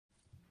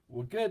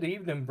Well, good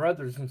evening,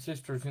 brothers and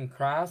sisters in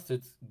Christ.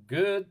 It's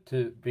good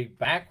to be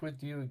back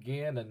with you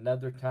again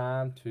another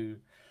time to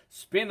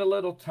spend a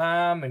little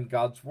time in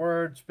God's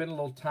Word, spend a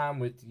little time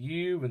with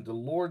you and the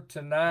Lord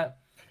tonight.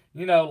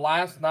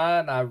 Last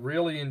night I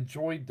really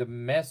enjoyed the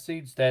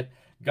message that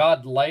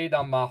God laid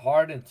on my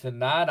heart, and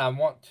tonight I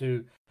want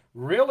to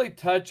really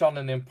touch on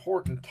an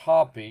important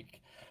topic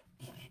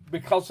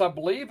because I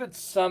believe it's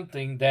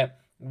something that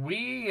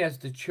we as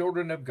the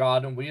children of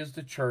God and we as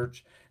the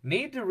church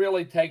need to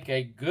really take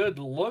a good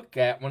look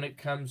at when it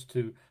comes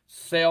to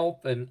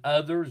self and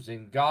others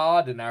and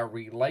God and our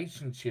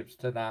relationships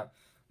tonight.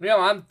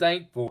 I'm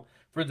thankful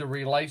for the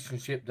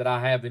relationship that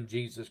I have in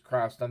Jesus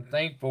Christ. I'm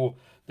thankful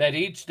that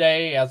each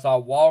day as I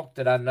walk,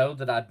 that I know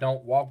that I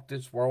don't walk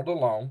this world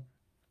alone.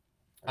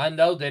 I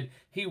know that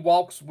He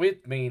walks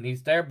with me and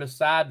He's there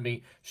beside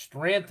me,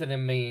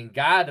 strengthening me and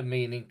guiding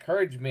me and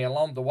encouraging me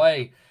along the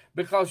way.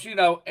 Because,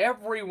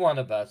 every one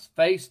of us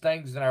face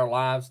things in our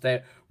lives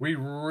that we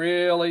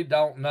really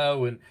don't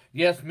know. And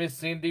yes, Miss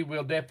Cindy,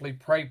 we'll definitely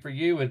pray for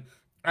you. And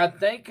I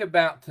think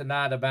about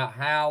tonight about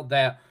how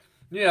that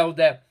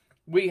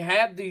we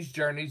have these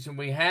journeys and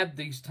we have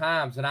these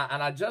times. And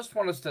I just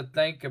want us to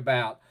think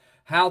about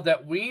how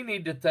that we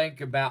need to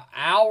think about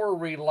our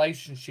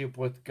relationship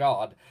with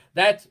God.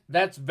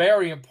 That's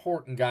very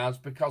important, guys,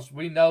 because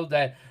we know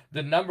that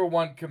the number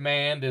one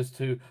command is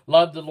to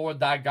love the Lord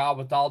thy God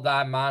with all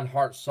thy mind,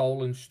 heart,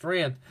 soul, and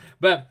strength.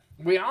 But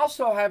we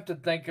also have to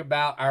think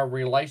about our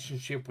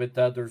relationship with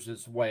others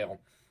as well.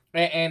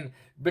 And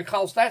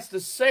because that's the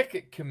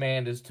second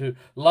command, is to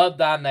love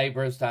thy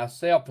neighbor as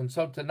thyself. And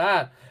so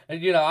tonight,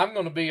 I'm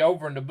going to be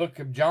over in the book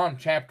of John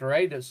chapter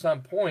 8 at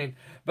some point,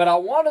 but I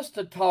want us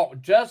to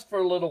talk just for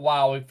a little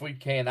while if we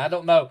can. I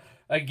don't know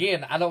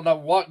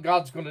what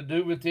God's going to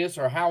do with this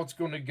or how it's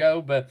going to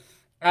go, but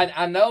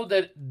I know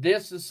that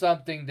this is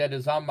something that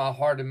is on my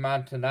heart and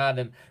mind tonight,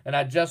 and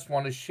I just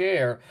want to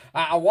share.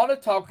 I want to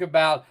talk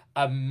about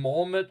a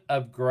moment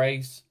of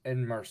grace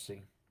and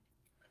mercy.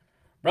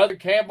 Brother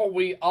Campbell,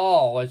 we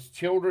all, as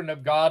children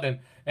of God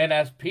and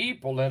as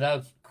people and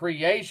as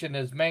creation,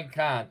 as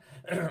mankind,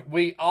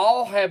 we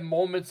all have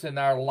moments in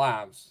our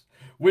lives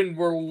when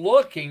we're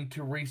looking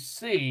to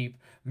receive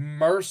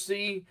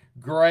mercy,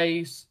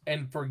 grace,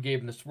 and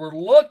forgiveness. We're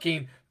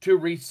looking to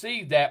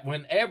receive that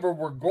whenever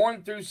we're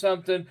going through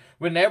something,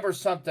 whenever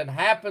something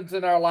happens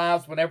in our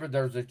lives, whenever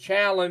there's a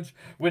challenge,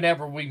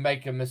 whenever we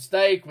make a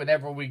mistake,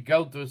 whenever we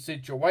go through a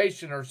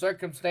situation or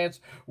circumstance,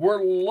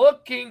 we're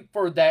looking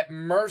for that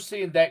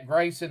mercy and that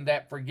grace and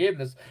that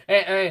forgiveness.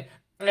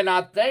 And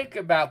I think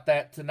about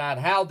that tonight,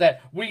 how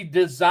that we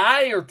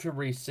desire to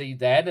receive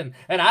that. And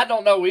I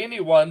don't know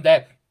anyone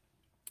that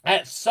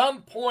at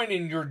some point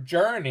in your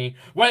journey,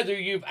 whether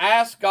you've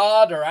asked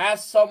God or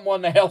asked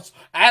someone else,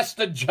 asked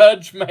a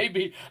judge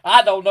maybe,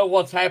 I don't know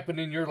what's happened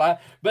in your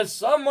life, but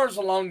somewhere's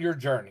along your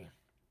journey,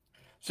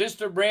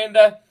 Sister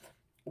Brenda,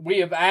 we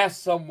have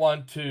asked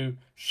someone to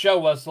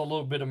show us a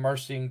little bit of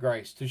mercy and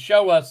grace, to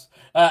show us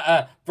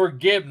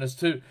forgiveness,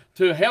 to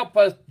help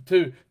us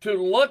to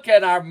look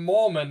at our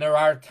moment or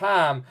our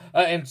time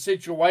and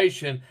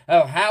situation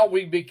of how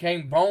we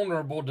became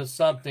vulnerable to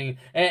something,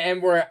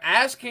 and we're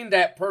asking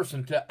that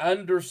person to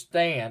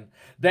understand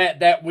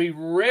that we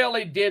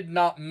really did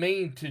not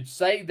mean to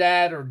say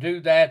that or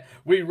do that.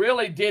 We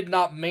really did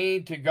not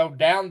mean to go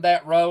down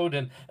that road,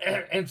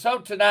 and so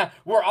tonight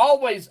we're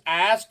always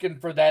asking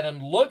for that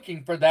and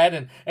looking for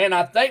that, and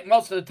I think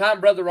most of the time,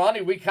 Brother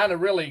Ronnie, we kind of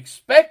really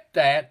expect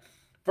that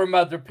from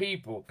other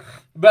people.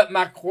 But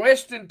my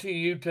question to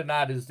you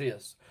tonight is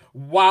this.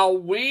 While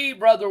we,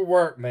 Brother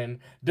Workman,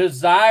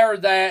 desire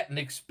that and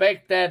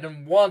expect that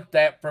and want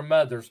that from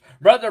others,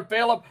 Brother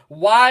Philip,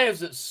 why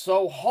is it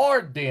so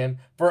hard then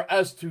for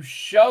us to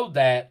show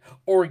that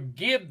or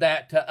give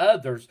that to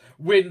others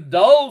when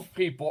those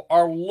people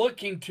are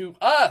looking to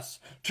us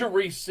to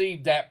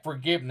receive that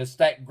forgiveness,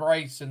 that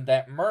grace, and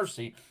that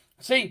mercy?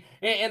 See,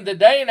 in the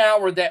day and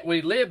hour that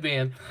we live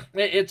in,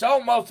 it's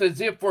almost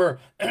as if we're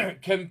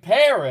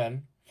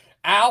comparing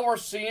our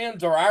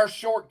sins or our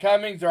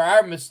shortcomings or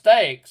our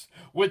mistakes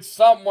with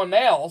someone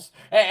else,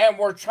 and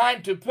we're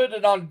trying to put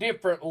it on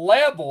different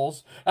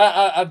levels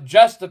of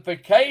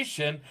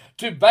justification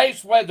to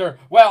base whether,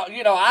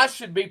 I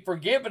should be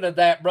forgiven of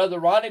that, Brother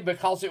Ronnie,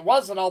 because it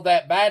wasn't all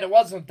that bad, it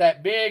wasn't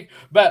that big,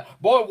 but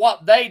boy,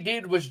 what they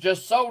did was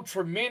just so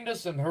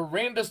tremendous and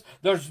horrendous,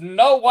 there's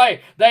no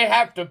way they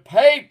have to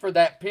pay for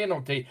that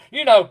penalty.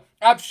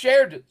 I've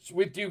shared it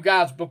with you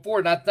guys before,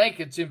 and I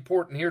think it's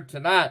important here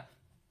tonight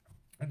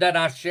that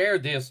I share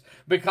this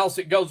because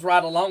it goes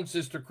right along,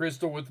 Sister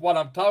Crystal, with what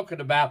I'm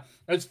talking about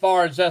as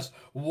far as us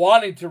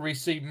wanting to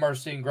receive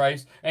mercy and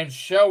grace and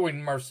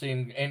showing mercy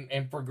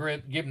and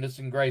forgiveness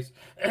and grace.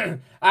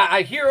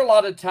 I hear a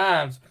lot of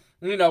times,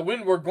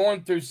 when we're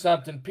going through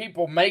something,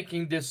 people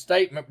making this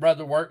statement,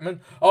 Brother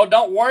Workman, oh,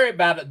 don't worry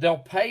about it, they'll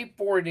pay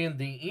for it in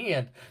the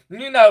end.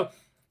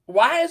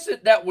 Why is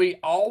it that we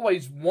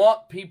always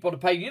want people to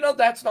pay?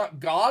 That's not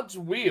God's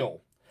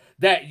will,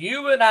 that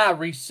you and I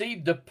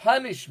receive the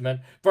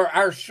punishment for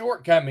our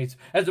shortcomings.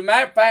 As a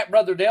matter of fact,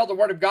 Brother Dale, the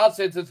Word of God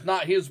says it's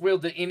not His will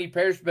that any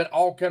perish, but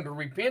all come to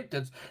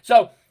repentance.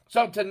 So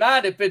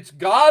tonight, if it's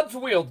God's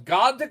will,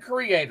 God the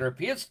Creator,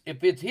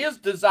 if it's His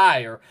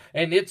desire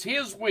and it's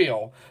His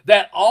will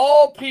that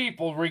all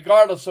people,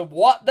 regardless of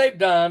what they've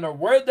done or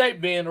where they've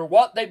been or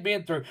what they've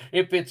been through,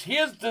 if it's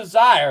His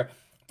desire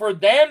for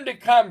them to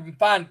come and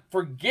find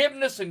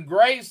forgiveness and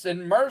grace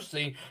and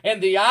mercy in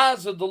the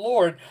eyes of the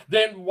Lord,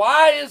 then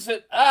why is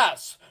it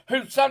us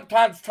who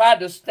sometimes try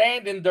to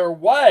stand in their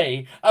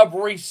way of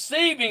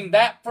receiving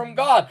that from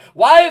God?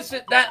 Why is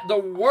it that the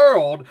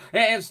world,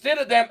 instead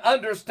of them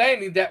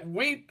understanding that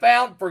we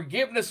found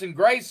forgiveness and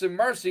grace and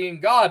mercy in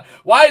God,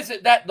 why is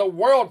it that the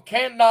world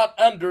cannot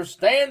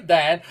understand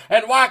that,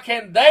 and why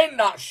can they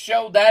not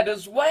show that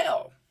as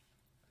well?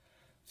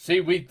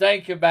 See, we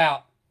think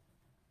about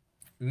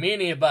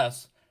many of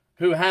us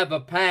who have a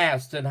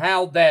past and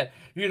how that,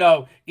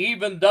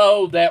 even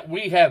though that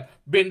we have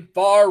been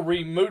far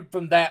removed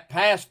from that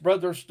past,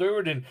 Brother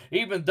Stewart, and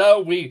even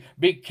though we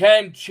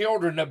became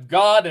children of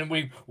God and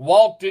we've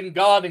walked in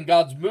God and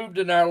God's moved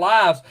in our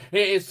lives,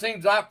 it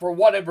seems like for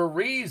whatever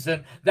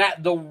reason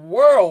that the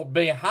world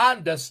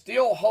behind us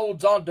still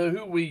holds on to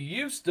who we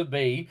used to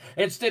be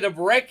instead of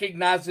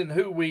recognizing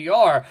who we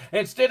are,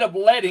 instead of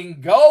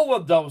letting go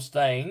of those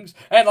things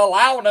and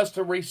allowing us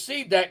to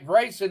receive that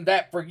grace and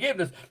that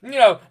forgiveness.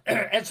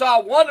 And so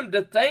I want them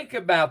to think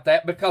about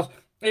that, because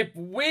if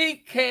we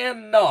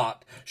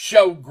cannot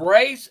show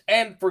grace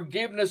and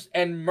forgiveness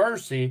and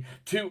mercy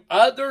to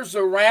others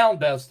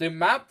around us, then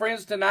my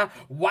friends tonight,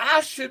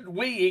 why should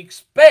we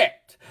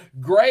expect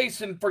grace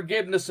and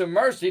forgiveness and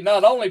mercy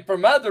not only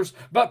from others,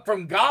 but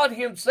from God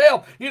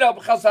Himself?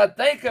 Because I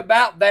think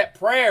about that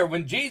prayer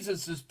when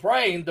Jesus is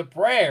praying the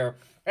prayer,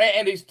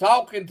 and He's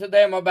talking to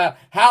them about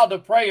how to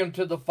pray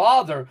unto the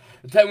Father.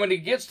 When He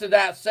gets to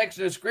that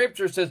section of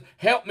Scripture, it says,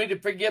 help me to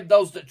forgive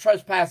those that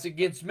trespass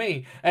against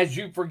me as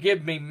you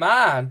forgive me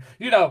mine.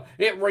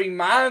 It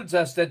reminds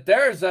us that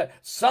there's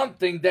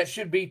something that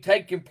should be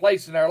taking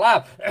place in our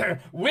life.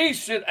 We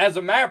should, as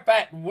a matter of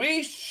fact,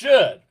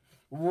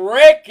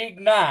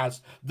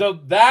 recognize the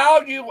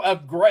value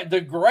of the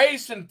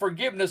grace and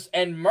forgiveness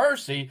and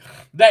mercy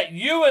that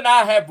you and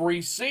I have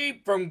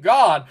received from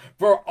God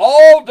for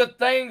all the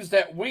things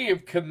that we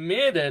have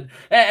committed,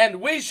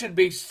 and we should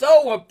be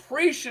so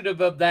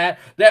appreciative of that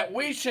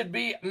we should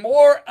be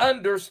more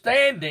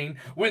understanding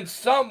when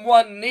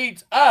someone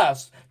needs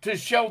us to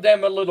show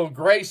them a little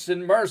grace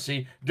and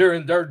mercy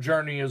during their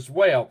journey as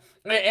well.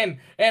 And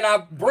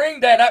I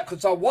bring that up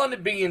because I want to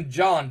be in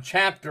John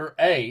chapter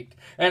 8.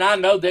 And I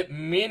know that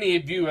many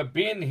of you have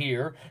been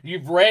here.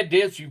 You've read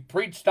this. You've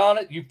preached on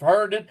it. You've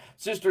heard it,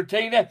 Sister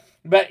Tina.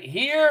 But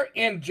here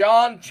in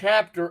John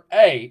chapter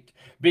 8,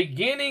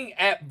 beginning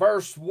at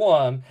verse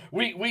 1,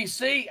 we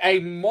see a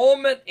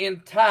moment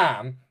in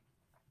time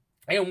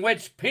in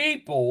which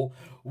people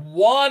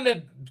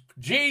wanted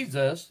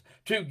Jesus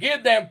to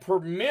give them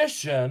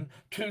permission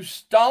to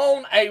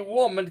stone a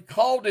woman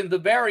caught in the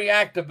very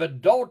act of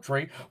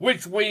adultery,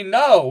 which we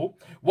know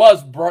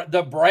was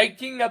the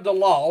breaking of the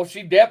law.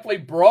 She definitely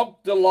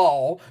broke the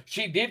law.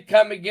 She did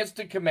come against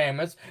the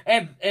commandments,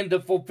 and the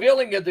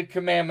fulfilling of the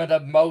commandment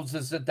of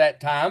Moses at that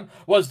time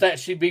was that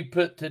she be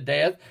put to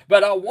death.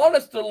 But I want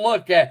us to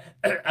look at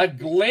a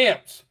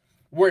glimpse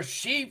where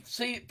she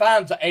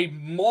finds a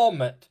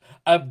moment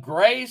of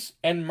grace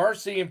and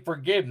mercy and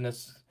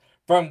forgiveness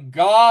from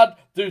God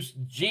through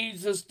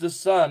Jesus the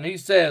Son. He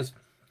says,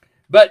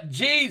 but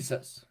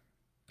Jesus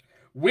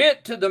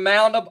went to the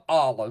Mount of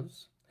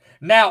Olives.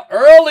 Now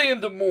early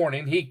in the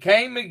morning he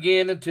came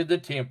again into the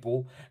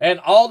temple, and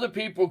all the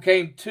people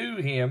came to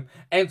him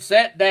and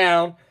sat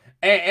down.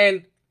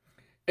 And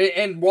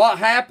what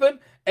happened?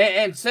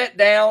 And sat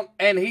down,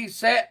 and he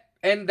sat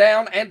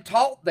down and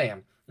taught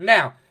them.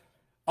 Now,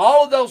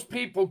 all of those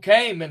people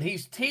came and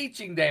he's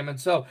teaching them. And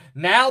so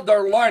now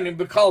they're learning,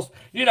 because,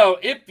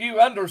 if you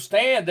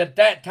understand at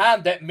that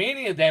time that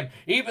many of them,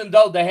 even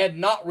though they had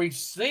not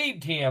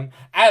received him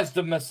as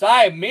the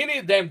Messiah, many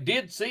of them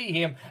did see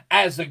him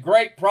as a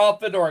great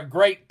prophet or a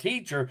great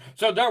teacher.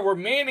 So there were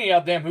many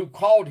of them who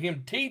called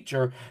him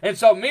teacher. And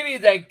so many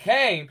of them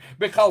came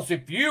because,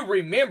 if you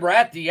remember,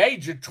 at the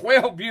age of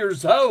 12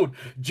 years old,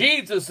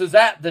 Jesus is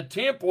at the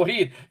temple.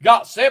 He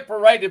got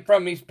separated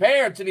from his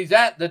parents, and he's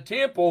at the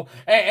temple.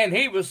 And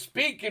he was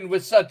speaking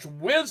with such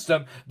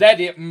wisdom that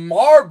it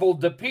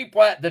marveled the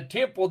people at the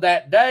temple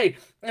that day.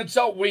 And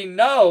so we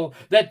know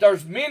that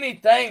there's many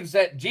things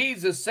that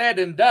Jesus said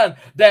and done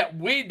that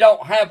we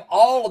don't have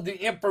all of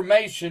the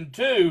information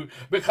to,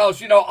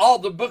 because, all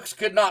the books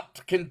could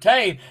not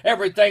contain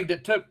everything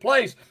that took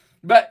place.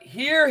 But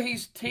here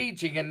he's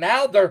teaching, and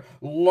now they're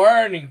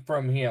learning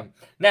from him.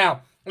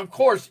 Now, of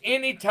course,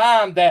 any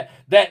time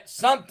that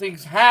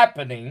something's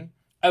happening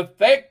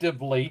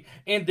effectively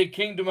in the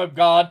kingdom of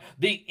God,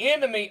 the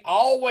enemy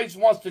always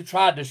wants to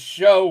try to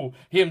show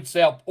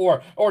himself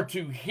or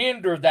to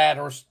hinder that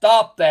or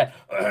stop that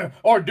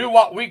or do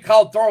what we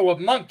call throw a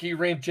monkey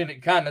wrench in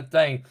it kind of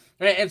thing.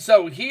 And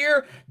so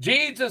here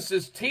Jesus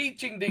is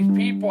teaching these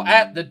people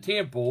at the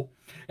temple,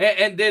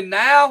 and then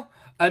now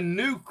a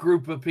new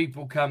group of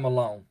people come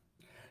along.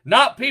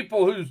 Not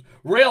people who's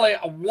really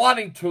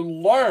wanting to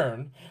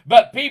learn,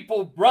 but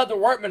people, Brother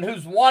Workman,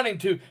 who's wanting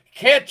to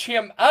catch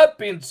him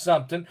up in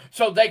something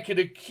so they could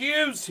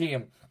accuse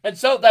him. And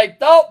so they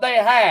thought they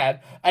had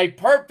a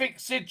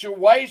perfect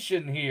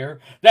situation here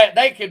that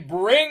they could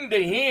bring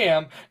to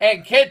him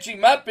and catch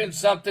him up in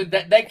something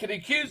that they could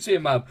accuse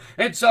him of.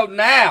 And so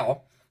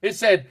now it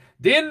said,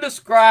 then the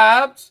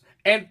scribes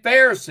and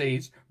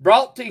Pharisees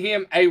brought to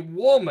him a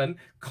woman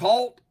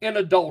caught in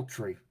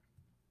adultery.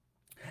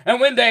 And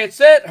when they had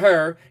set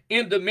her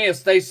in the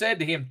midst, they said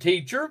to him,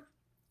 Teacher,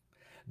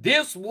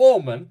 this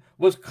woman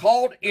was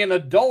caught in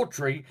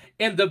adultery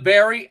in the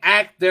very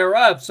act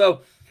thereof.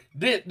 So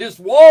this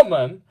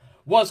woman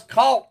was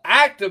caught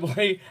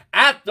actively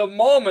at the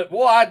moment.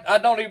 Well, I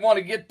don't even want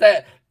to get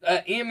that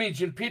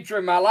image and picture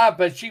in my life,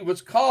 but she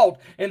was caught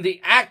in the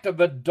act of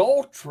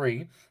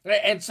adultery.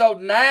 And so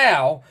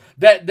now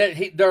that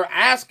they're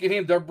asking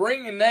him, they're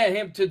bringing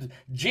him to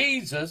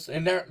Jesus,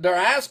 and they're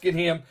asking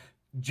him,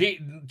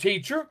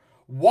 Teacher,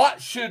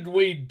 what should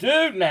we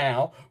do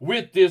now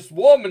with this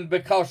woman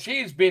because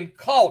she's been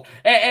caught?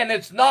 And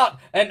it's not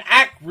an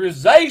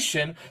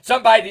accusation.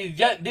 Somebody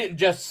didn't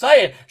just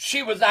say it.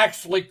 She was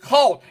actually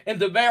caught in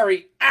the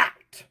very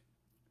act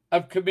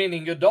of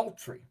committing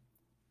adultery.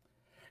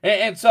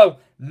 And so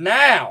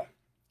now,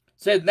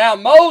 said, now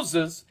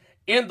Moses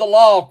in the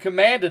law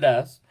commanded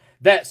us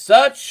that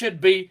such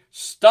should be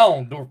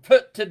stoned or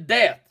put to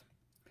death.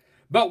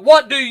 But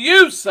what do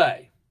you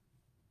say?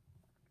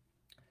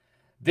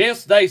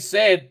 This they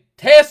said,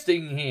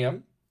 testing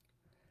him,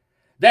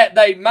 that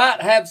they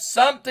might have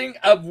something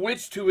of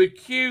which to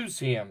accuse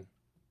him.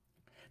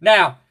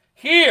 Now,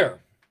 here,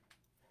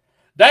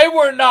 they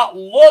were not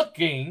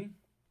looking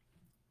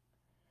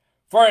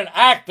for an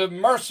act of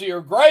mercy or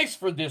grace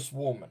for this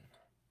woman.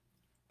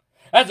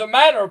 As a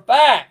matter of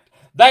fact,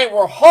 they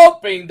were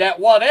hoping that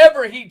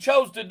whatever he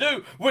chose to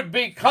do would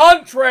be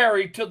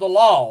contrary to the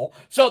law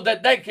so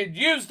that they could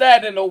use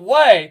that in a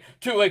way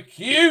to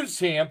accuse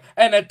him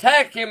and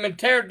attack him and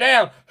tear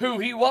down who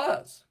he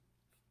was.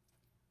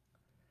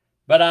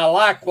 But I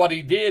like what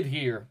he did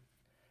here.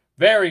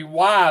 Very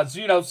wise.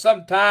 You know,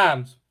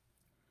 sometimes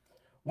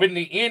when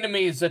the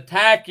enemy is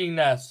attacking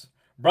us,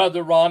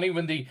 Brother Ronnie,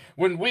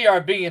 when we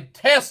are being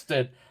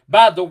tested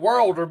by the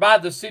world or by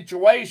the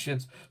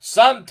situations,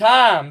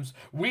 sometimes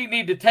we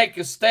need to take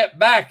a step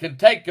back and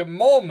take a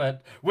moment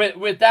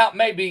without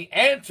maybe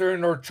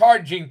answering or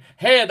charging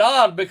head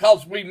on,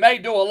 because we may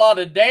do a lot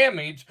of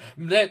damage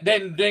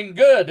than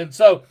good. And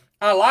so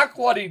I like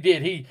what he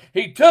did.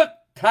 He took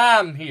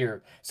time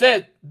here.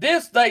 Said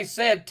this, they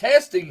said,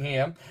 testing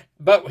him,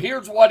 but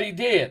here's what he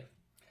did.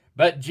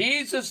 But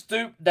Jesus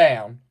stooped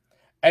down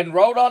and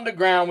wrote on the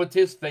ground with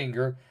his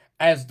finger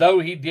as though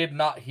he did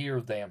not hear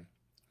them.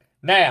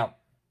 Now,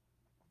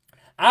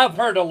 I've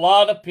heard a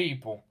lot of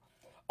people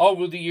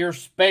over the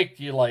years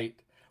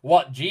speculate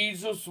what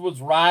Jesus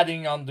was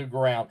writing on the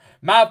ground.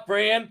 My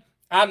friend,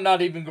 I'm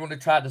not even going to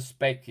try to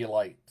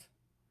speculate.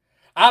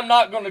 I'm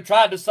not going to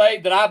try to say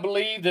that I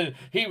believe that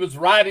he was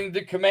writing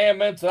the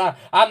commandments.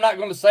 I'm not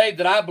going to say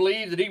that I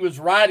believe that he was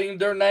writing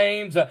their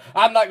names.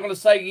 I'm not going to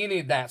say any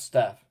of that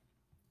stuff.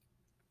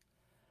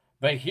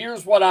 But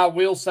here's what I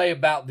will say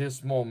about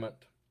this moment.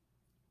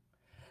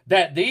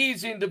 That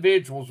these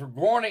individuals are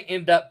going to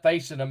end up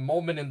facing a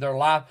moment in their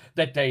life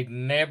that they'd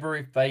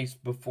never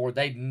faced before.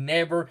 They'd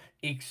never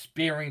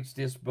experienced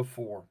this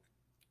before.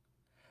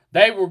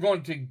 They were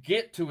going to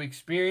get to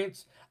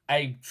experience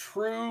a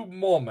true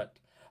moment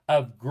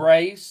of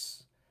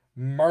grace,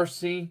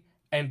 mercy,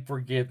 and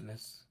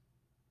forgiveness.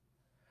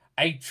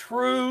 A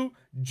true,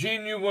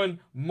 genuine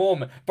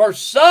moment for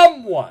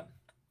someone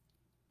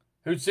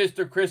who,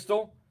 Sister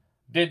Crystal,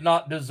 did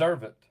not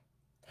deserve it.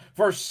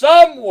 For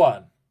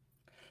someone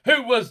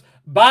who was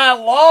by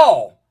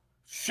law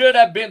should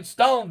have been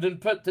stoned and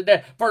put to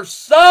death. For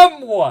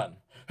someone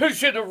who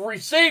should have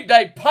received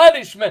a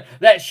punishment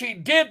that she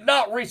did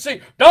not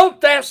receive. Don't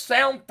that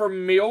sound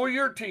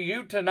familiar to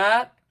you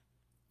tonight?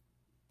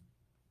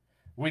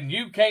 When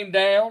you came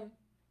down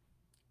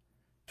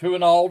to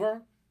an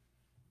altar,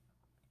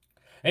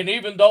 and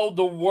even though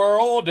the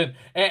world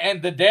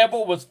and the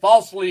devil was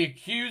falsely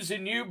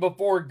accusing you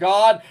before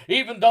God,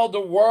 even though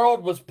the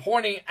world was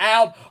pointing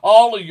out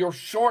all of your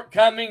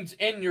shortcomings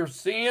and your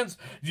sins,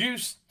 you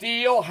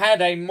still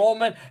had a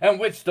moment in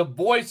which the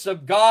voice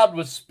of God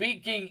was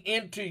speaking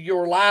into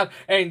your life,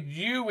 and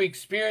you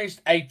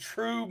experienced a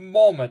true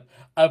moment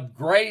of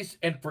grace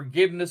and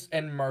forgiveness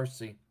and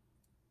mercy.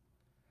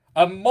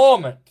 A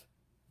moment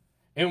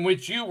in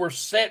which you were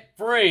set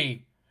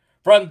free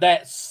from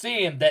that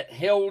sin that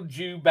held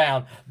you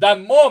bound. The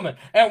moment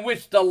in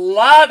which the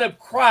light of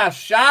Christ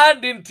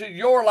shined into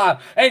your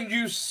life and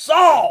you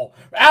saw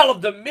out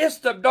of the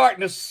midst of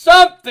darkness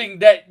something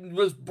that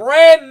was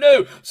brand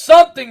new,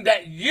 something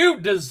that you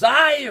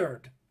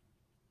desired,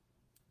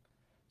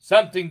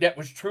 something that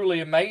was truly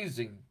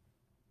amazing.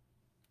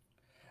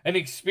 An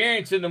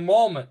experience in the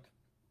moment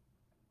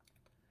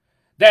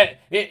that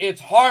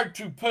it's hard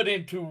to put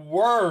into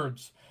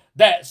words,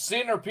 that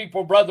sinner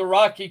people, Brother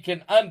Rocky,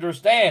 can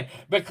understand,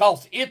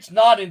 because it's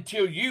not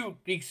until you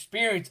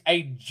experience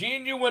a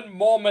genuine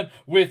moment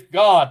with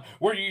God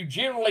where you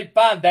generally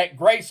find that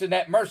grace and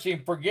that mercy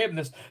and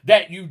forgiveness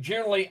that you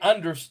generally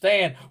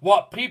understand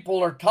what people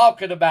are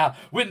talking about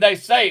when they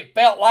say it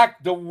felt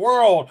like the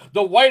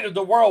weight of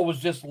the world was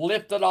just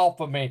lifted off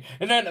of me.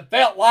 And then it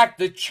felt like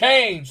the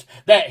chains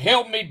that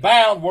held me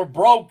bound were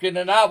broken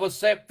and I was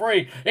set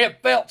free.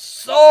 It felt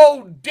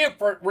so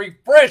different,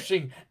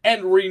 refreshing,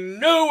 and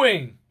renewing.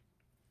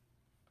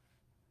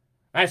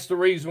 That's the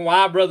reason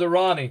why, Brother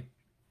Ronnie,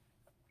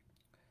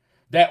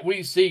 that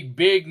we see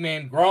big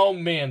men,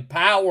 grown men,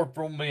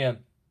 powerful men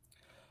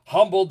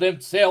humble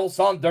themselves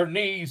on their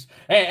knees,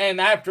 and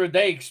after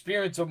they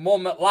experience a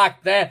moment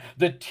like that,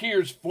 the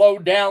tears flow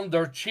down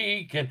their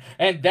cheek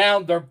and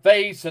down their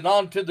face and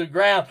onto the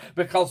ground,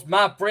 because,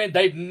 my friend,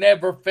 they've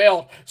never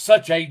felt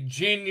such a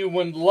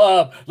genuine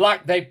love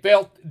like they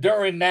felt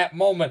during that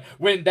moment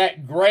when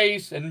that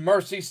grace and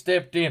mercy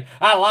stepped in.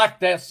 I like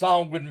that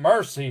song when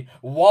Mercy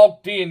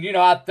walked in. You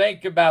know, I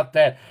think about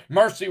that.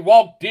 Mercy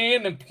walked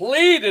in and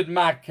pleaded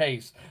my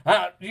case.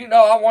 I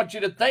want you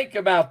to think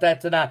about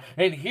that tonight.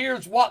 And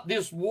here's what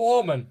this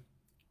woman,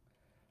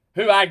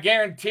 who I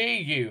guarantee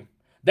you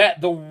that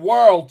the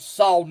world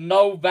saw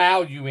no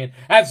value in.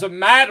 As a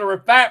matter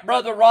of fact,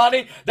 Brother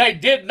Ronnie, they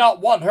did not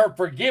want her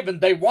forgiven.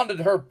 They wanted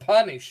her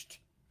punished.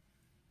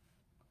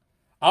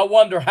 I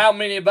wonder how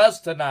many of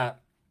us tonight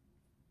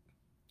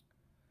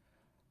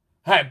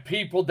have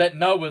people that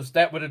know us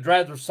that would have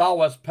rather saw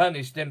us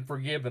punished than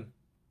forgiven.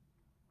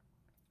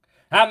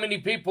 How many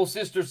people,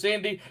 Sister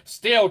Cindy,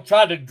 still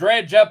try to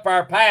dredge up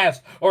our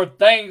past or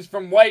things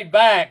from way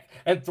back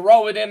and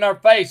throw it in our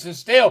face and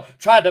still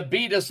try to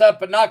beat us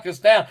up and knock us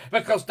down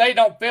because they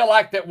don't feel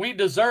like that we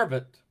deserve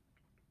it?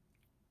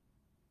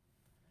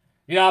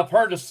 You know, I've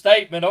heard a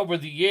statement over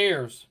the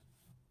years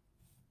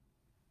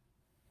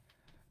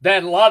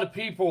that a lot of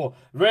people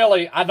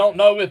really, I don't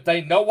know if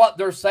they know what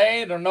they're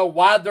saying or know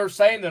why they're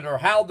saying it or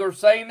how they're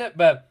saying it,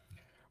 but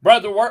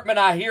Brother Workman,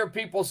 I hear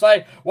people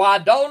say, well, I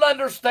don't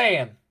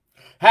understand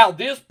how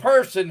this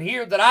person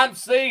here that I'm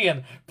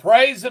seeing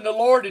praising the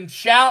Lord and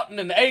shouting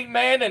and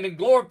amen and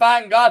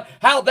glorifying God,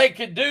 how they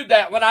could do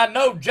that when I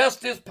know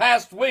just this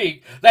past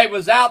week they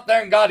was out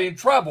there and got in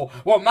trouble.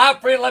 Well, my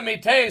friend, let me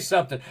tell you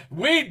something.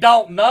 We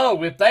don't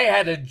know if they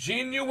had a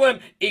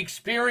genuine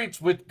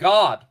experience with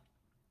God.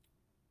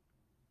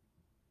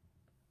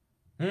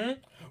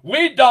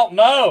 We don't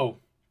know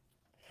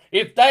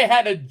if they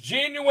had a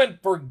genuine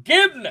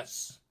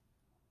forgiveness.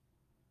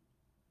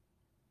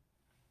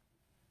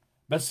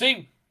 But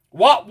see,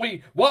 what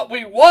we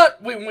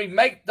want when we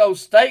make those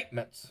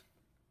statements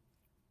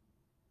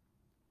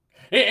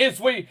is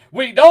we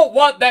don't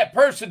want that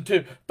person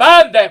to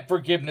find that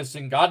forgiveness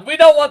in God. We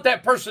don't want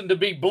that person to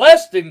be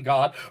blessed in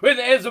God.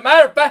 As a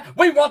matter of fact,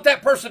 we want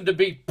that person to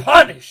be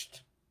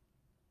punished.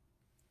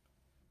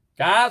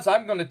 Guys,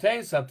 I'm going to tell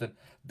you something.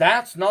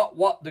 That's not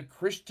what the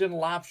Christian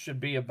life should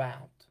be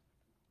about.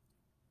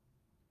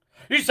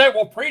 You say,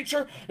 well,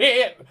 preacher,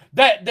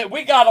 that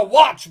we got to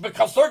watch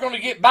because they're going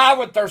to get by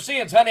with their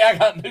sins. Honey, I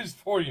got news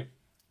for you.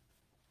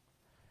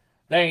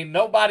 There ain't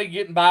nobody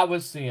getting by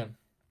with sin.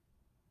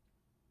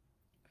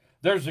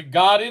 There's a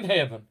God in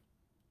heaven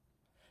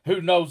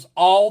who knows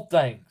all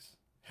things.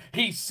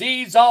 He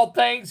sees all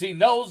things. He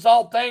knows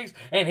all things.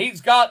 And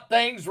He's got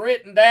things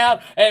written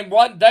down. And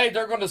one day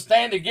they're going to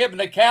stand and give an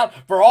account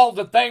for all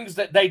the things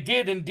that they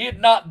did and did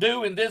not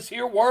do in this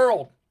here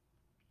world.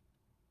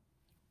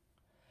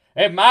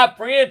 And my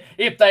friend,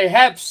 if they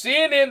have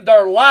sin in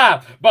their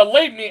life,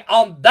 believe me,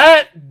 on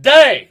that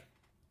day,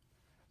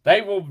 they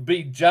will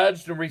be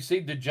judged and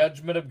receive the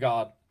judgment of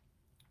God.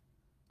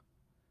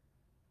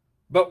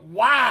 But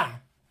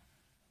why?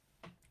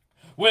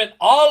 When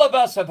all of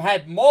us have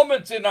had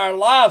moments in our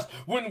lives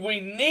when we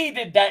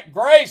needed that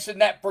grace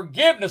and that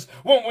forgiveness,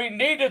 when we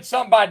needed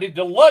somebody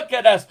to look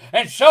at us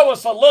and show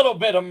us a little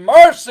bit of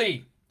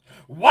mercy,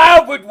 why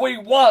would we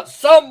want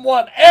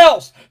someone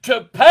else to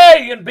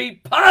pay and be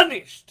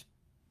punished?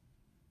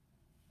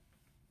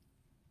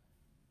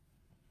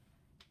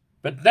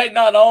 But they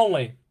not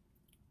only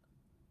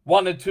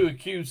wanted to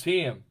accuse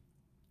him,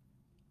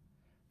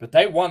 but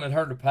they wanted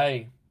her to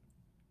pay.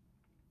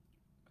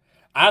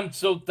 I'm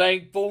so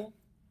thankful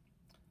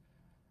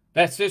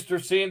that, Sister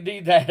Cindy,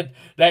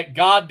 that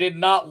God did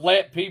not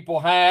let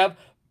people have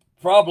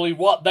probably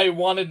what they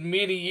wanted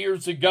many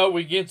years ago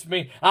against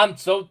me. I'm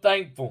so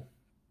thankful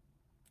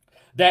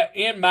that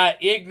in my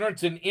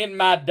ignorance and in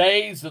my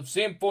days of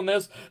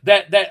sinfulness,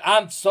 that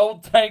I'm so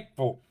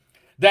thankful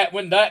that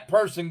when that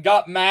person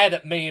got mad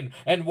at me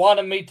and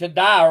wanted me to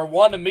die or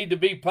wanted me to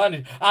be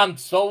punished, I'm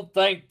so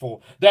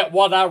thankful that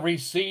what I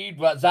received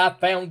was I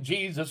found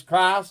Jesus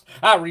Christ.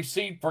 I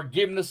received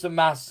forgiveness of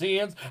my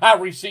sins. I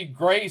received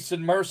grace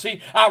and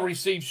mercy. I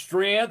received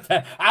strength.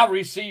 I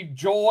received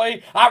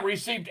joy. I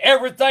received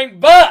everything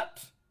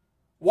but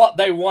what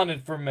they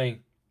wanted from me.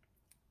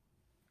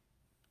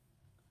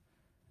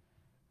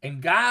 And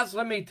guys,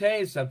 let me tell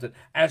you something.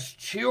 As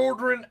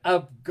children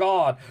of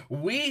God,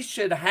 we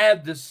should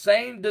have the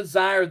same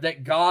desire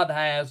that God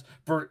has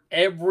for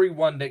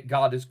everyone that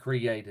God has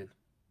created.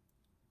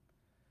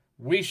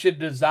 We should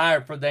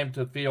desire for them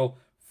to feel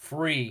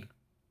free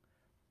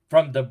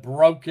from the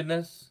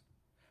brokenness,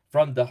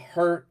 from the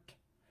hurt,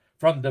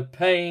 from the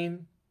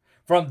pain,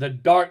 from the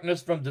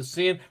darkness, from the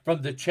sin,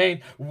 from the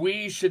chain.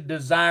 We should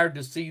desire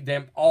to see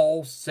them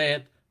all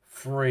set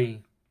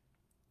free.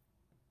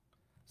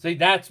 See,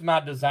 that's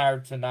my desire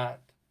tonight.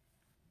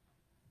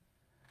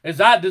 As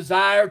I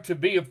desire to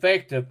be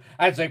effective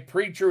as a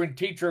preacher and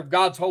teacher of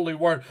God's holy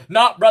word.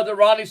 Not, Brother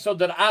Ronnie, so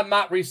that I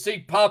might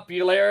receive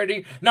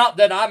popularity. Not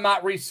that I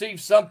might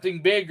receive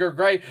something big or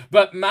great.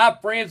 But my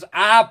friends,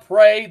 I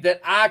pray that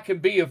I can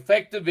be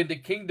effective in the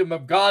kingdom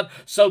of God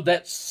so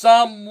that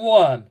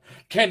someone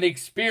can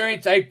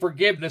experience a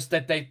forgiveness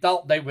that they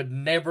thought they would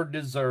never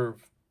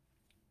deserve.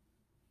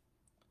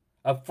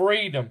 A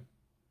freedom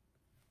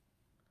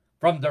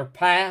from their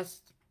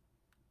past.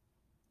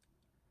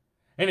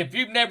 And if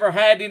you've never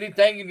had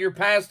anything in your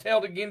past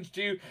held against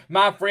you,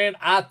 my friend,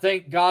 I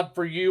thank God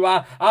for you.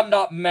 I'm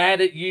not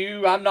mad at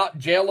you. I'm not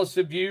jealous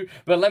of you.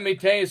 But let me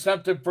tell you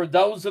something. For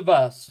those of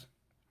us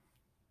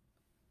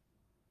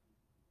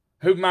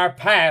whom our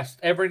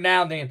past every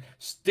now and then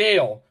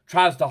still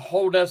tries to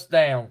hold us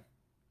down,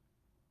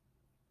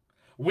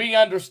 we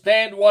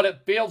understand what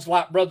it feels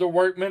like, Brother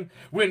Workman,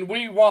 when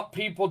we want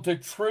people to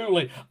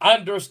truly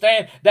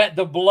understand that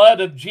the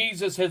blood of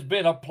Jesus has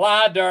been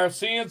applied to our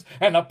sins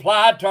and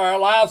applied to our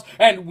lives,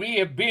 and we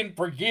have been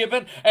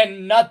forgiven,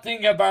 and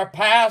nothing of our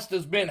past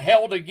has been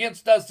held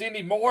against us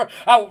anymore.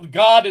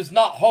 God is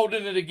not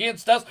holding it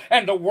against us,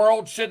 and the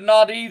world should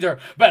not either.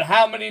 But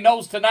how many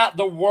knows tonight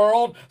the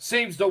world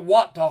seems to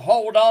want to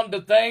hold on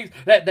to things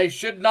that they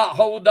should not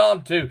hold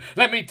on to?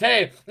 Let me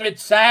tell you,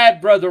 it's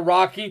sad, Brother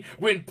Rocky,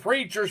 when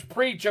preachers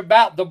preach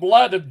about the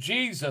blood of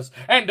Jesus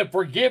and the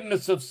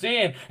forgiveness of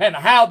sin and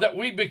how that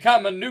we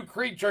become a new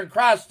creature in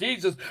Christ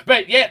Jesus,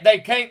 but yet they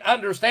can't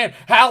understand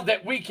how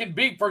that we can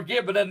be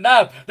forgiven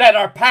enough that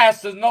our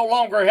past is no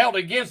longer held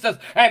against us,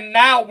 and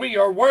now we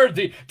are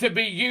worthy to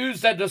be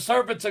used as the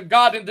servants of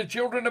God and the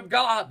children of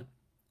God.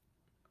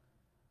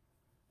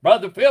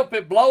 Brother Philip,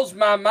 it blows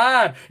my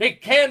mind.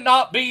 It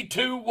cannot be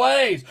two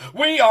ways.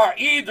 We are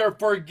either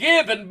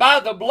forgiven by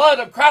the blood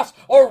of Christ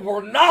or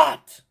we're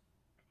not.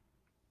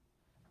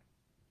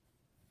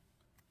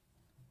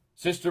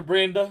 Sister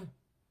Brenda,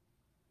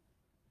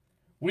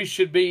 we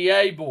should be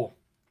able,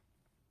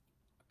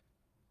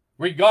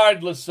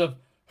 regardless of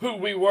who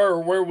we were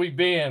or where we've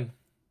been,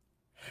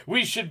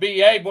 we should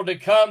be able to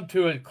come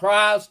to a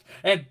Christ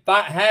and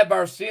have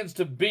our sins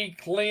to be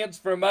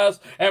cleansed from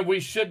us, and we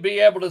should be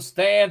able to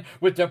stand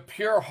with a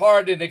pure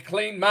heart and a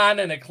clean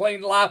mind and a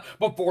clean life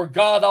before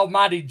God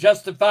Almighty,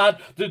 justified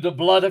through the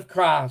blood of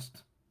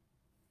Christ.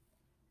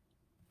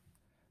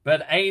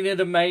 But ain't it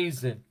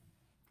amazing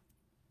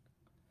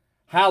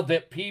how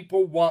that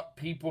people want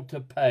people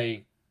to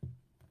pay?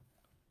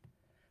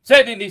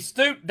 Said, and he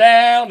stooped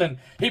down and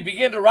he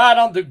began to write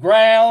on the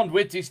ground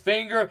with his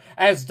finger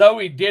as though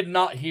he did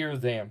not hear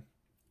them.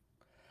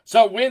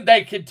 So when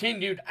they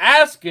continued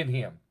asking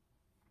him,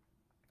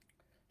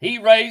 he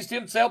raised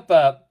himself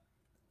up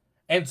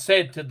and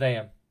said to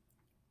them,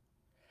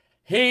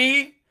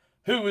 he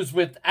who is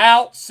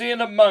without sin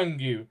among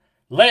you,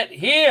 let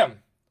him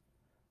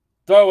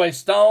throw a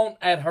stone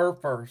at her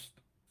first.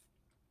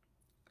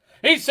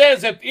 He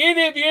says, if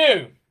any of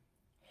you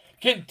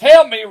can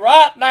tell me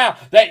right now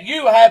that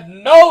you have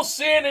no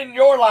sin in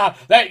your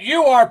life, that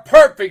you are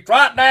perfect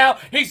right now,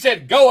 he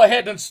said, go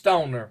ahead and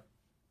stone her.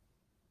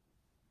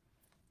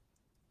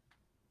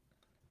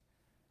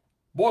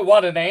 Boy,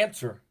 what an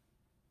answer,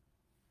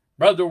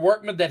 Brother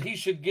Workman, that he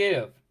should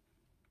give.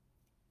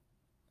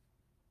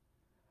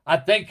 I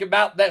think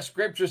about that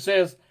scripture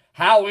says,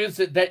 how is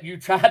it that you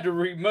try to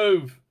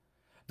remove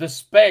the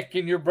speck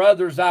in your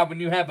brother's eye when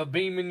you have a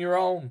beam in your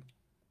own?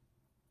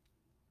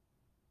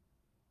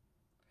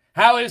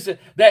 How is it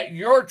that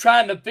you're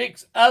trying to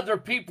fix other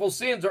people's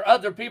sins or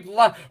other people's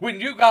life when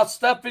you got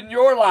stuff in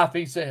your life,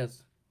 he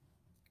says.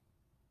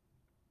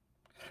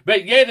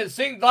 But yet it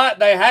seems like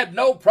they have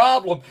no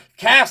problem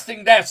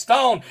casting that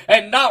stone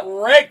and not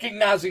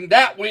recognizing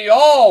that we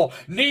all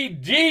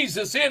need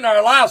Jesus in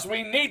our lives.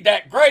 We need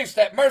that grace,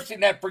 that mercy,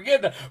 and that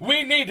forgiveness.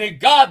 We need a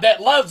God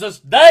that loves us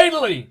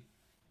daily.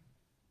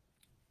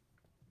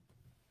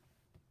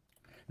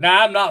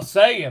 Now, I'm not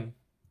saying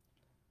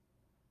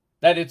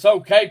that it's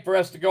okay for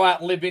us to go out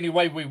and live any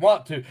way we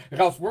want to,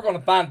 because we're going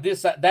to find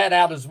that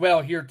out as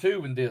well here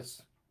too in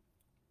this.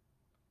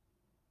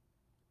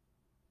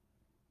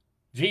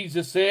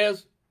 Jesus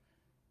says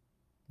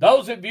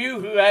Those of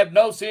you who have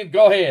no sin,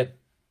 go ahead.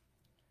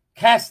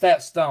 Cast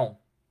that stone.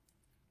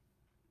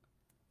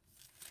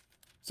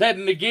 Said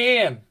it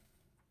again.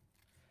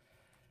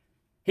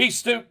 He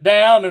stooped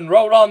down and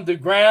wrote on the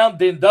ground.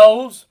 Then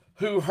those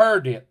who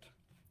heard it,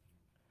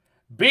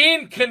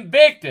 being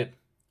convicted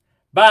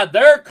by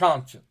their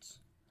conscience,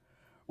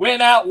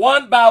 went out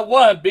one by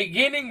one,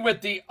 beginning with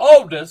the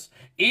oldest,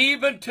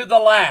 even to the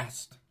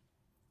last.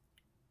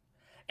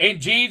 And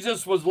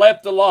Jesus was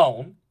left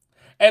alone,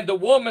 and the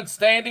woman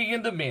standing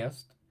in the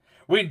midst.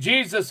 When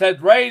Jesus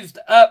had raised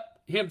up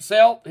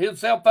himself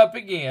up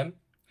again,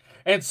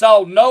 and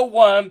saw no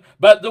one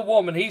but the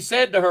woman, he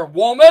said to her,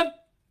 Woman,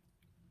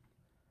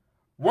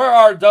 where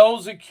are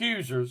those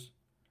accusers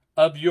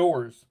of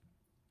yours?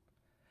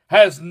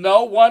 Has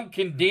no one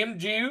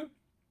condemned you?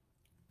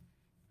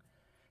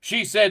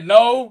 She said,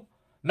 No,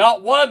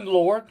 not one,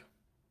 Lord.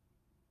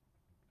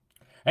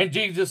 And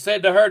Jesus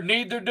said to her,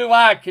 Neither do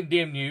I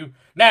condemn you.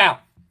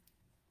 Now,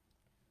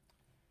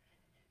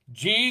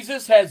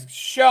 Jesus has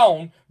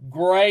shown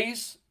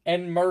grace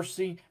and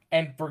mercy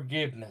and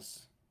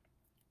forgiveness.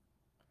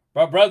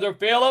 But Brother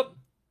Philip,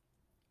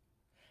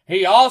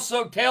 he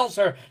also tells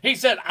her, he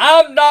said,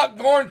 I'm not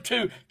going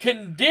to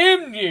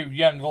condemn you,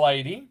 young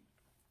lady.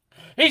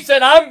 He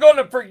said, I'm going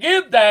to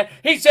forgive that.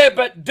 He said,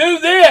 but do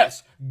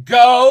this.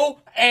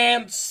 Go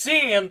and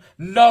sin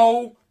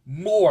no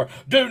more.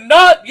 Do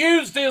not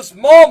use this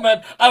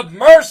moment of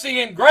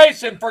mercy and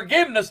grace and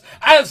forgiveness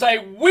as a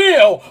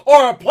will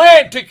or a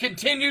plan to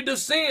continue to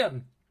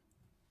sin.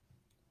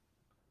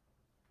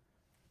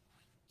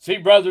 See,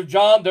 Brother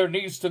John, there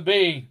needs to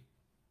be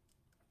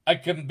a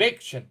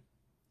conviction,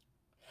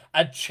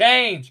 a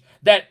change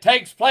that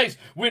takes place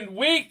when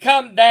we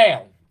come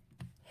down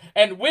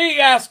and we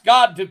ask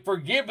God to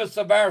forgive us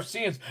of our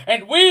sins,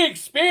 and we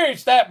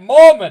experience that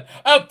moment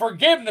of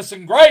forgiveness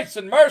and grace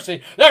and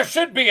mercy. There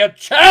should be a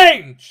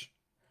change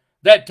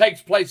that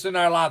takes place in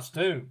our lives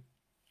too.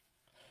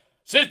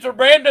 Sister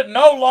Brenda,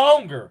 no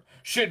longer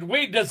should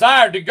we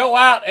desire to go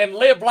out and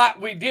live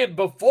like we did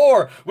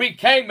before we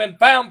came and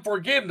found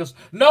forgiveness.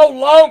 No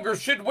longer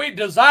should we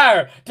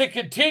desire to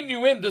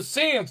continue in the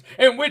sins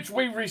in which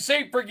we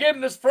receive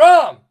forgiveness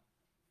from.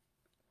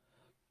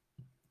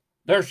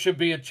 There should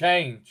be a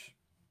change.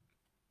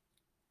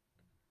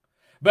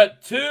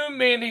 But too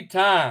many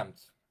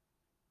times,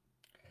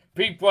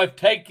 people have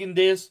taken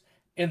this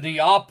in the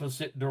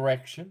opposite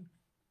direction.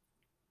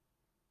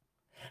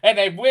 And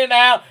they went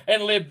out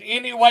and lived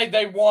any way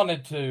they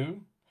wanted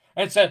to.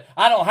 And said,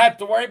 I don't have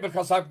to worry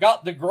because I've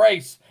got the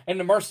grace and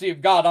the mercy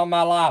of God on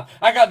my life.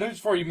 I got news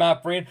for you, my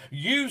friend.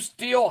 You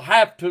still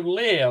have to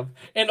live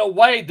in a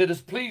way that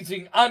is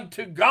pleasing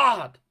unto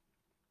God.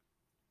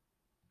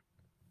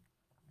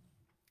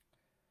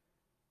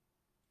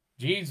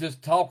 Jesus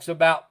talks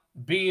about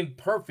being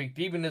perfect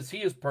even as he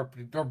is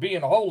perfect, or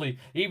being holy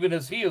even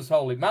as he is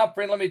holy. My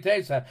friend, let me tell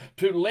you something.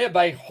 To live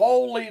a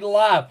holy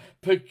life,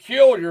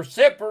 peculiar,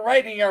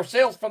 separating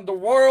ourselves from the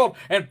world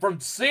and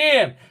from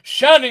sin,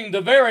 shunning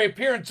the very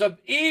appearance of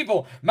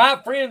evil, my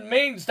friend,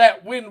 means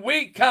that when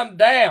we come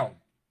down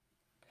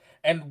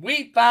and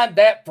we find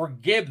that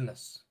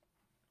forgiveness,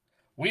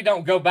 we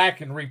don't go back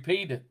and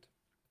repeat it.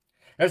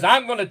 As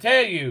I'm going to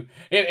tell you,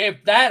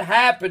 if that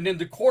happened in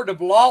the court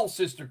of law,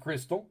 Sister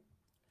Crystal,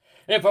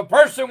 if a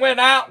person went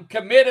out and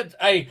committed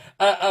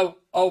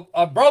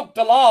broke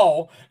the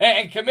law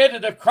and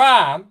committed a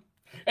crime,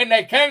 and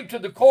they came to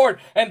the court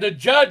and the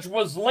judge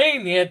was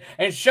lenient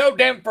and showed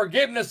them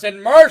forgiveness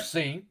and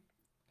mercy,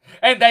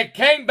 and they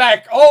came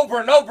back over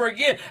and over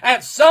again,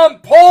 at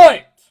some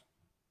point,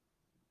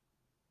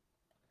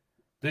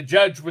 the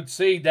judge would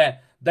see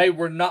that they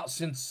were not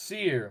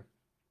sincere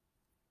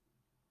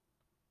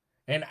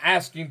in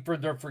asking for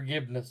their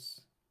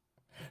forgiveness.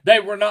 They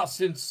were not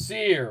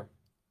sincere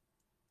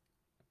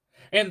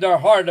in their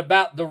heart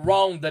about the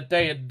wrong that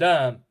they had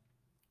done.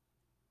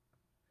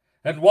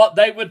 And what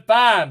they would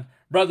find,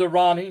 Brother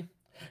Ronnie,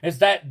 is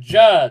that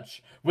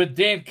judge would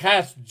then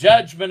cast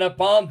judgment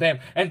upon them.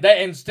 And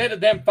they, instead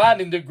of them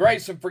finding the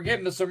grace and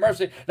forgiveness and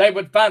mercy, they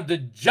would find the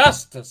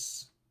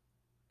justice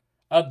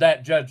of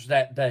that judge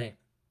that day.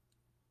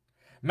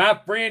 My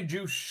friend,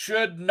 you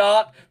should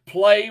not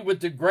play with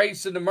the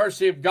grace and the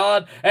mercy of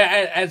God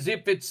as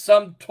if it's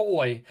some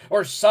toy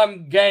or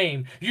some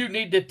game. You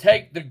need to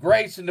take the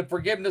grace and the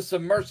forgiveness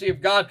and mercy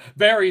of God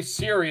very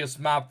serious,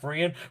 my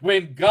friend.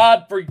 When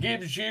God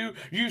forgives you,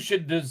 you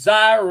should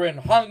desire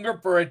and hunger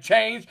for a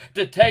change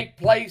to take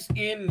place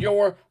in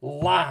your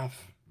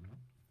life.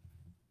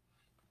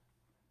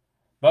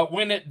 But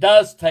when it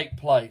does take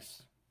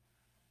place,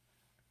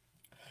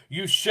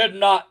 you should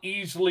not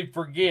easily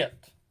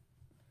forget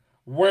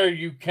where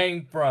you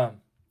came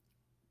from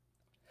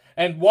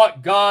and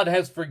what God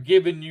has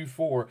forgiven you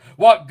for,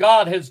 what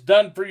God has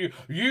done for you.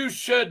 You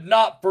should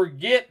not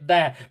forget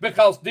that,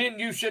 because then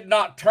you should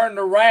not turn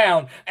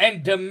around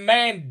and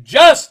demand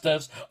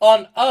justice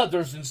on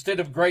others instead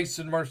of grace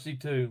and mercy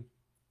too.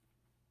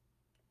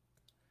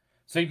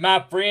 See,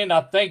 my friend,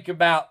 I think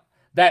about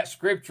that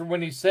scripture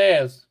when he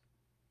says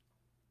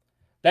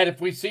That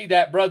if we see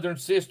that brother and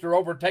sister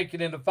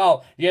overtaken in the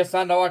fault, yes,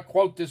 I know I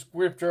quote this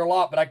scripture a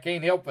lot, but I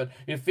can't help it.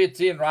 It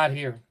fits in right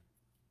here.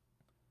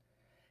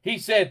 He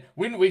said,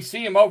 when we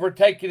see him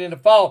overtaken in the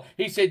fault,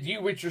 he said,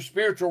 you which are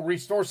spiritual,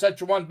 restore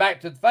such a one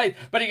back to the faith.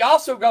 But he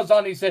also goes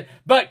on, he said,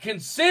 but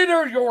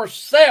consider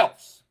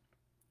yourselves,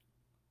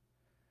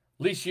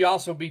 lest you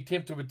also be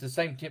tempted with the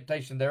same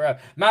temptation thereof.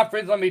 My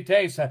friends, let me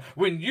tell you something.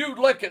 When you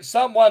look at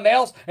someone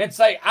else and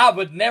say, I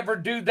would never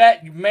do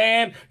that,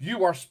 man,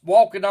 you are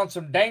walking on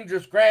some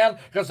dangerous ground,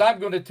 because I'm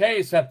going to tell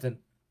you something.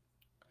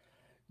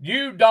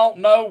 You don't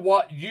know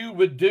what you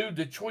would do,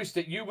 the choice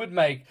that you would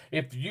make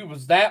if you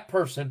was that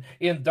person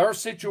in their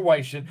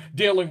situation,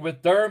 dealing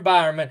with their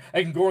environment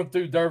and going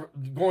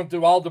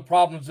through all the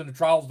problems and the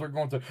trials they're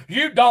going through.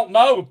 You don't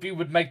know if you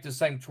would make the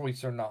same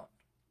choice or not.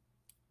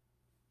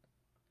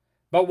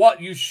 But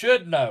what you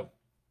should know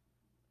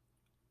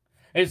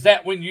is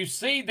that when you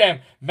see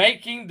them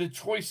making the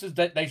choices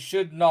that they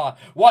should not,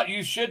 what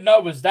you should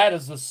know is that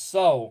is a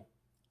soul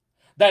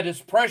that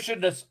is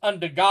precious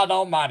unto God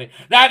Almighty.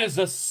 That is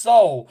a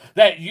soul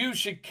that you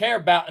should care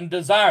about and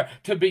desire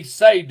to be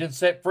saved and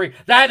set free.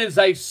 That is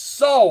a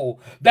soul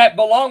that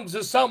belongs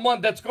to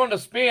someone that's going to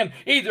spend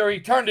either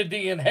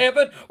eternity in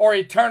heaven or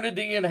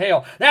eternity in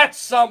hell. That's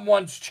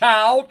someone's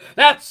child.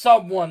 That's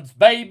someone's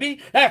baby.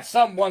 That's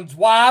someone's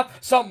wife,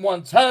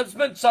 someone's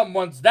husband,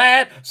 someone's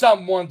dad,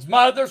 someone's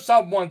mother,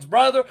 someone's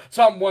brother,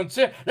 someone's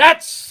sister.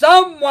 That's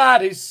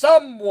somebody,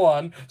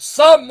 someone,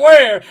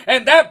 somewhere,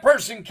 and that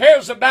person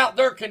cares about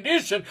their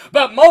condition,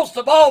 but most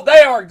of all,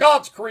 they are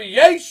God's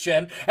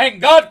creation,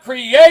 and God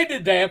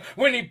created them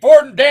when He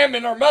formed them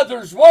in their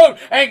mother's womb,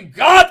 and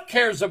God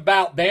cares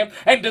about them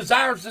and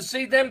desires to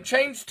see them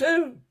change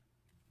too.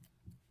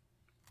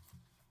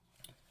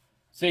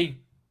 See,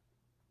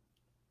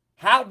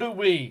 how do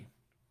we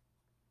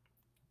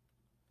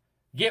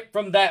get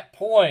from that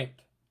point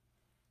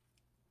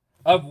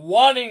of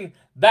wanting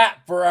that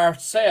for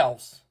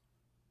ourselves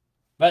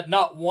but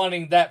not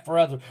wanting that for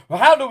others? Well,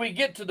 how do we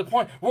get to the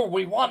point where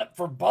we want it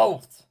for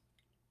both?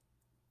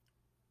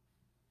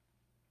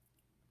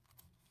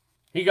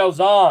 He goes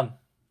on,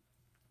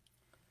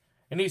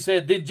 and he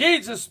said, then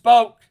Jesus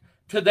spoke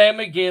to them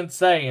again,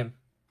 saying,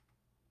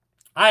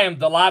 I am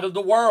the light of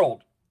the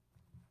world.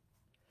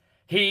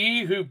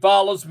 He who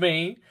follows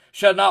me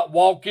shall not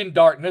walk in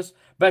darkness,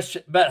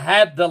 but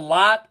have the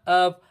light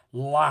of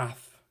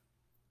life.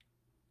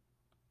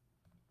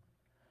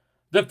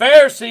 The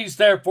Pharisees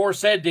therefore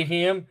said to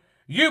him,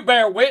 you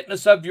bear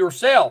witness of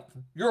yourself.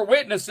 Your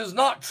witness is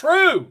not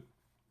true.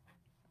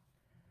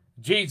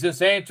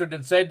 Jesus answered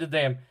and said to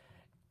them,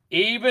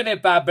 even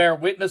if I bear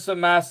witness of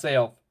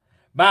myself,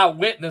 my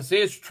witness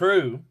is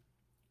true.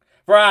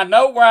 For I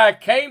know where I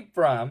came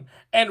from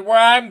and where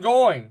I am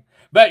going.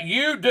 But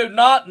you do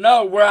not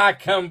know where I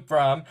come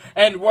from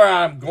and where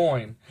I am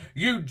going.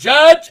 You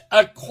judge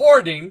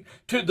according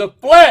to the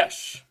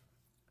flesh.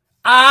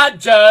 I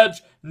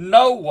judge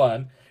no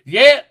one.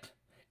 Yet,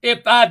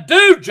 if I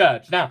do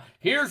judge, now,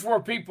 here's where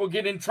people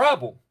get in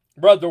trouble,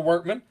 Brother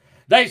Workman.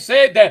 They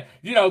said that,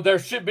 there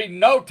should be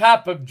no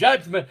type of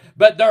judgment,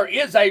 but there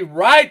is a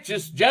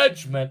righteous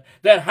judgment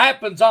that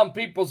happens on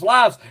people's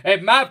lives.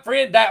 And my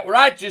friend, that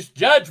righteous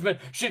judgment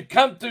should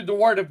come through the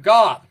Word of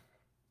God.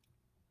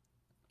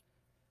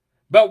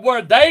 But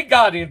where they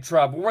got in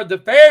trouble, where the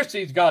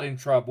Pharisees got in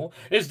trouble,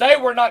 is they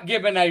were not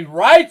given a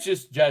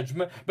righteous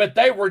judgment, but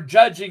they were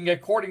judging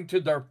according to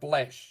their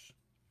flesh.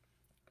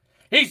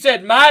 He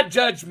said, my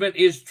judgment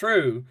is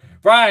true,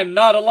 for I am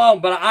not alone,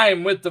 but I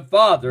am with the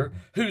Father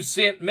who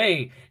sent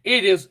me.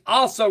 It is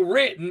also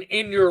written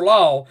in your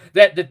law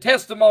that the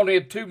testimony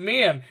of two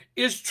men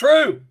is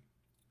true.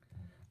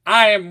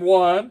 I am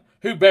one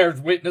who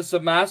bears witness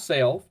of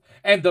myself,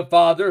 and the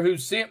Father who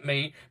sent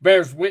me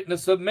bears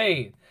witness of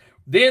me.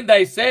 Then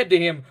they said to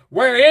him,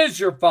 where is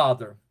your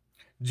Father?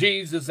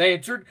 Jesus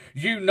answered,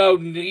 you know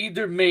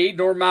neither me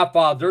nor my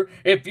Father.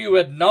 If you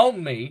had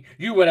known me,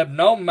 you would have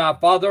known my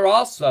Father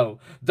also.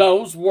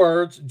 Those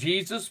words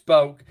Jesus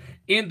spoke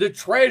in the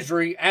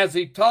treasury as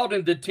he taught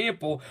in the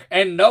temple,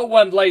 and no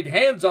one laid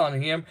hands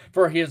on him,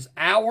 for his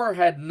hour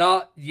had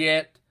not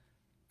yet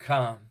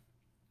come.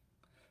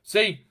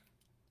 See,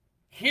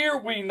 here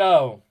we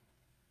know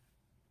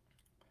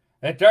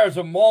that there's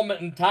a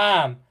moment in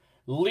time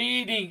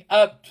leading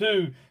up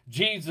to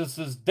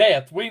Jesus'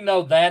 death. We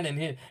know that,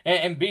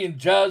 and being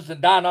judged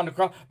and dying on the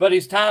cross, but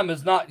his time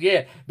is not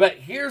yet. But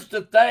here's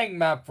the thing,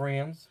 my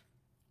friends.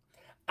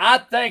 I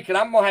think, and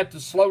I'm going to have to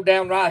slow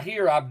down right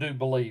here, I do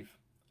believe.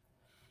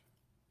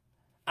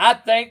 I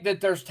think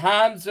that there's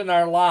times in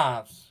our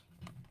lives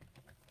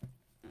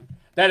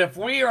that if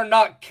we are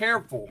not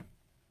careful,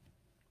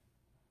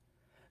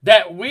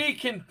 that we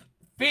can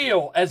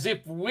feel as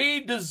if we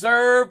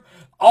deserve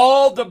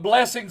all the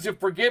blessings of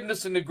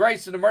forgiveness and the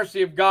grace and the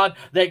mercy of God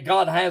that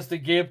God has to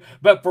give.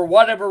 But for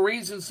whatever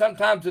reason,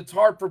 sometimes it's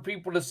hard for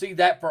people to see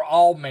that for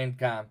all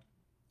mankind.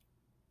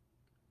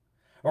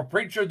 Or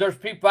preacher, there's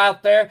people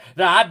out there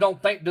that I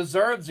don't think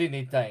deserves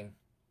anything.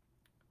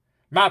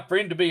 My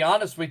friend, to be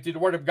honest with you, the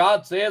Word of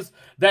God says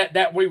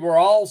that we were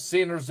all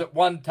sinners at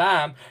one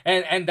time,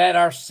 and that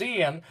our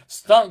sin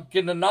stunk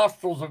in the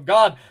nostrils of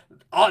God.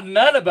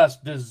 None of us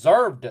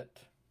deserved it.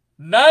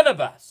 None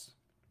of us.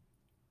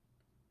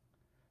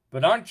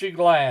 But aren't you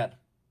glad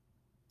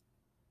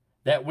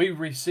that we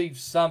received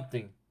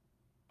something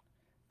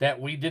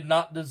that we did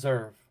not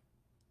deserve?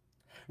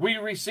 We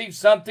received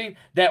something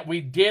that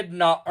we did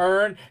not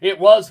earn. It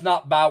was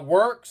not by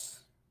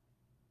works.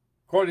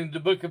 According to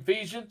the book of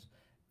Ephesians,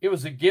 it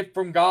was a gift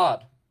from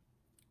God.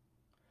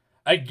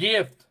 A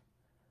gift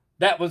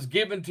that was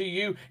given to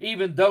you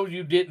even though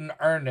you didn't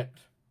earn it.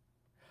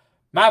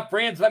 My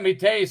friends, let me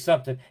tell you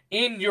something.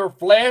 In your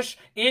flesh,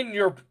 in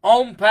your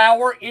own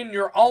power, in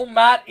your own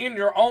might, in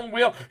your own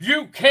will,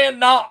 you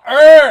cannot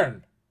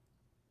earn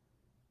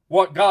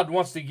what God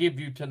wants to give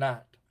you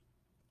tonight.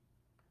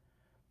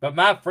 But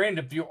my friend,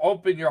 if you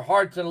open your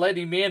hearts and let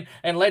Him in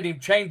and let Him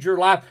change your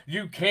life,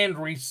 you can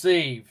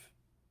receive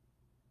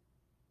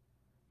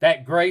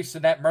that grace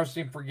and that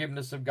mercy and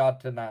forgiveness of God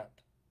tonight.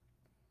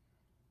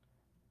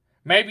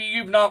 Maybe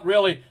you've not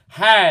really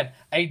had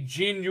a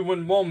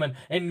genuine moment,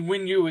 and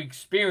when you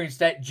experience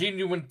that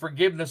genuine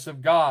forgiveness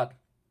of God,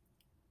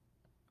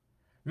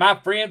 my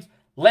friends,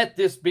 let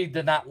this be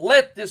the night.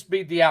 Let this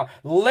be the hour.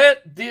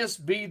 Let this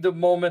be the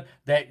moment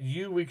that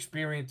you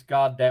experience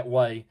God that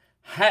way.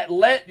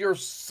 Let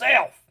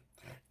yourself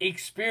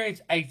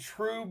experience a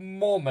true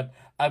moment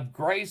of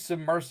grace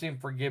and mercy and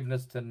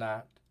forgiveness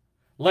tonight.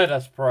 Let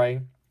us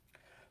pray.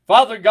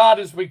 Father God,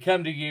 as we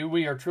come to you,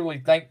 we are truly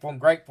thankful and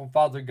grateful,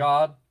 Father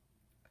God,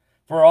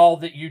 for all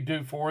that you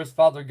do for us,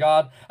 Father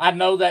God. I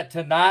know that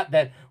tonight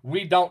that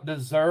we don't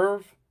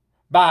deserve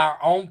by our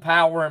own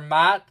power and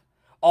might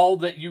all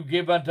that you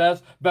give unto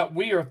us, but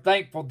we are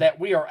thankful that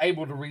we are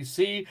able to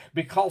receive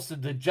because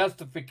of the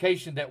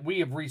justification that we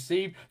have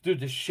received through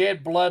the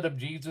shed blood of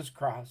Jesus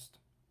Christ.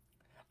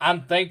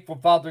 I'm thankful,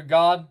 Father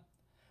God,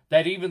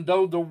 that even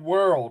though the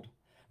world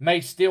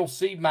may still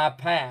see my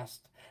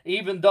past,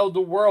 even though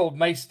the world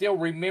may still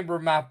remember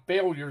my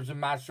failures and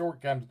my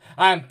shortcomings,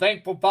 I am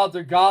thankful,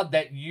 Father God,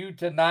 that you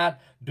tonight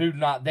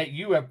that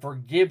you have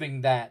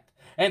forgiven that.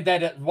 And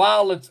that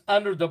while it's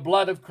under the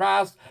blood of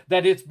Christ,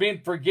 that it's been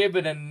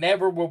forgiven and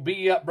never will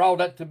be brought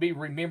up to be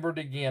remembered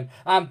again.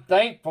 I'm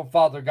thankful,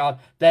 Father God,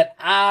 that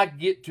I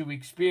get to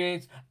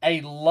experience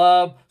a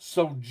love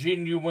so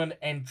genuine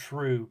and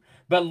true.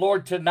 But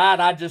Lord, tonight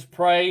I just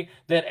pray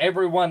that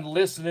everyone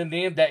listening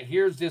in that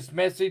hears this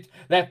message,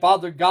 that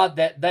Father God,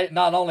 that they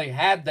not only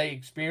have they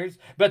experienced,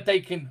 but they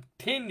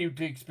continue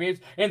to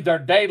experience in their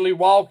daily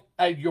walk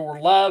your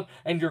love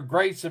and your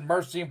grace and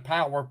mercy and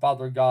power,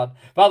 Father God.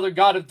 Father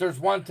God, if there's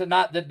one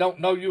tonight that don't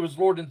know you as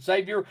Lord and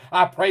Savior,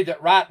 I pray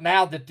that right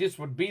now that this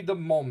would be the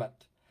moment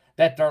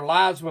that their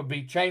lives will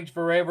be changed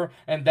forever,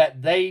 and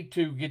that they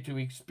too get to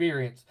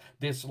experience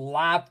this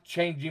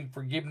life-changing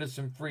forgiveness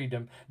and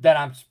freedom that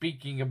I'm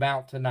speaking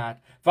about tonight.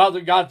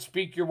 Father God,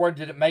 speak your word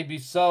that it may be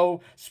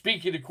so.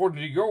 Speak it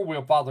according to your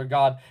will, Father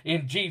God.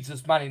 In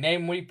Jesus' mighty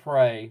name we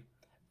pray,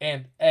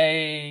 and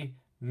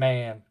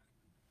amen.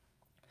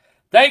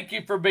 Thank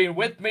you for being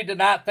with me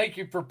tonight. Thank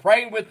you for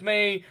praying with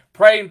me,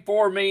 praying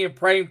for me, and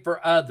praying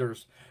for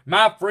others.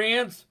 My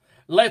friends,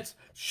 let's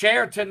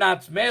share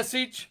tonight's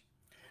message.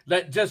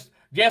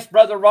 Yes,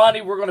 Brother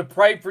Ronnie, we're going to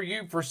pray for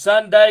you for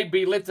Sunday.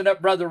 Be lifting up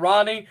Brother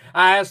Ronnie.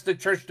 I asked the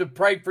church to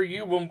pray for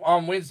you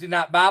on Wednesday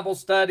night Bible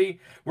study.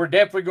 We're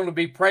definitely going to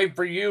be praying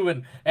for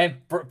you and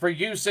for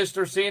you,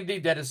 Sister Cindy,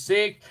 that is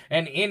sick,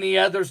 and any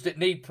others that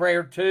need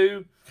prayer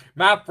too.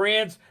 My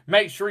friends,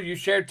 make sure you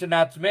share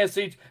tonight's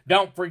message.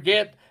 Don't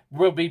forget,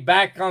 we'll be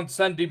back on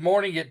Sunday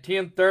morning at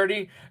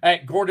 10:30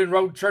 at Gordon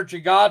Road Church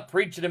of God,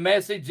 preaching a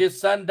message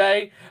this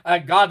Sunday.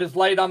 God has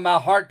laid on my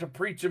heart to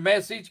preach a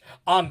message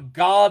on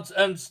God's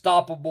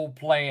unstoppable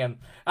plan.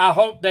 I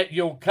hope that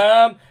you'll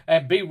come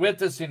and be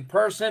with us in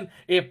person.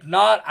 If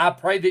not, I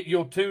pray that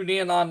you'll tune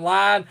in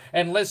online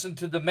and listen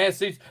to the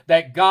message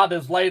that God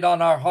has laid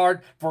on our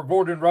heart for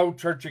Gordon Road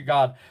Church of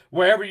God.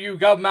 Wherever you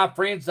go, my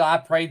friends, I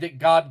pray that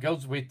God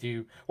goes with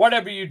you.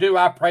 Whatever you do,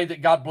 I pray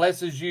that God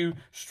blesses you,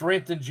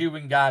 strengthens you,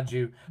 and guides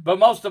you. But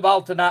most of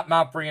all tonight,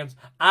 my friends,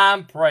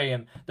 I'm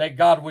praying that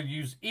God will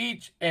use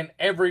each and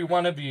every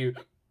one of you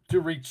to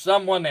reach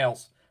someone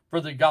else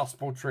for the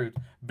gospel truth.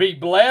 Be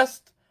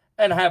blessed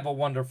and have a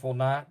wonderful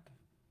night.